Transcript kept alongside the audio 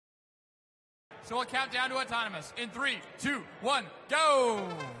So we'll count down to autonomous. In 3, 2, 1, go!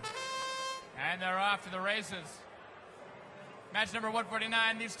 And they're off to the races. Match number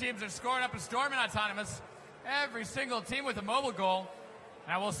 149. These teams are scoring up a storm in autonomous. Every single team with a mobile goal.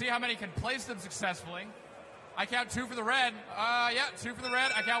 Now we'll see how many can place them successfully. I count 2 for the red. 2 for the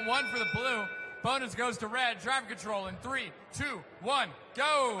red. I count 1 for the blue. Bonus goes to red. Driver control in 3, 2, 1,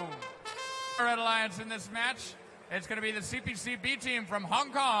 go! Red Alliance in this match. It's going to be the CPC B team from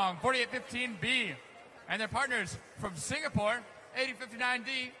Hong Kong, 4815B. And their partners from Singapore,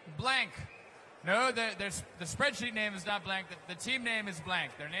 8059D, blank. No, the spreadsheet name is not blank. The team name is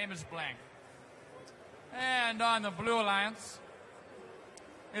blank. Their name is blank. And on the Blue Alliance,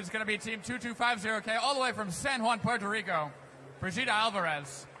 it's going to be Team 2250K, all the way from San Juan, Puerto Rico, Brigida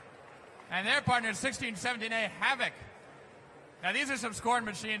Alvarez. And their partner is 1617A, HAVOC. Now, these are some scoring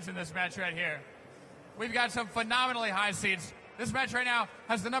machines in this match right here. We've got some phenomenally high seeds. This match right now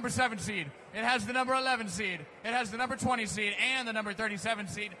has the number 7 seed. It has the number 11 seed. It has the number 20 seed and the number 37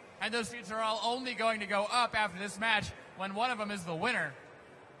 seed. And those seeds are all only going to go up after this match when one of them is the winner.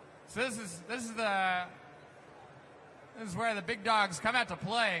 So this is where the big dogs come out to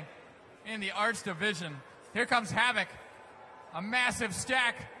play in the Arts division. Here comes HAVOC. A massive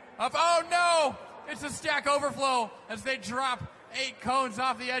stack of, oh no! It's a stack overflow as they drop 8 cones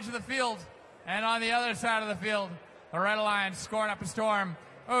off the edge of the field. And on the other side of the field, the Red Alliance scoring up a storm.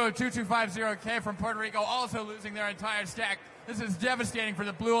 Oh, 2250K from Puerto Rico also losing their entire stack. This is devastating for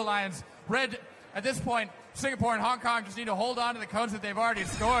the Blue Alliance. Red, at this point, Singapore and Hong Kong just need to hold on to the cones that they've already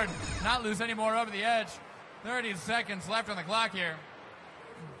scored, not lose any more over the edge. 30 seconds left on the clock here.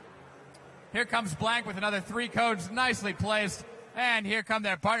 Here comes Blank with another 3 cones, nicely placed. And here come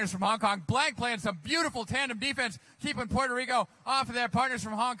their partners from Hong Kong. Blank playing some beautiful tandem defense, keeping Puerto Rico off of their partners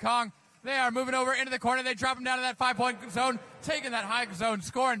from Hong Kong. They are moving over into the corner. They drop them down to that 5-point zone, taking that high zone,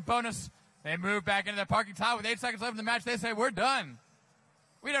 scoring bonus. They move back into their parking lot with 8 seconds left in the match. They say, we're done.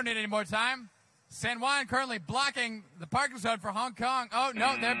 We don't need any more time. San Juan currently blocking the parking zone for Hong Kong. Oh,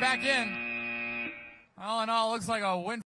 no, they're back in. All in all, looks like a win.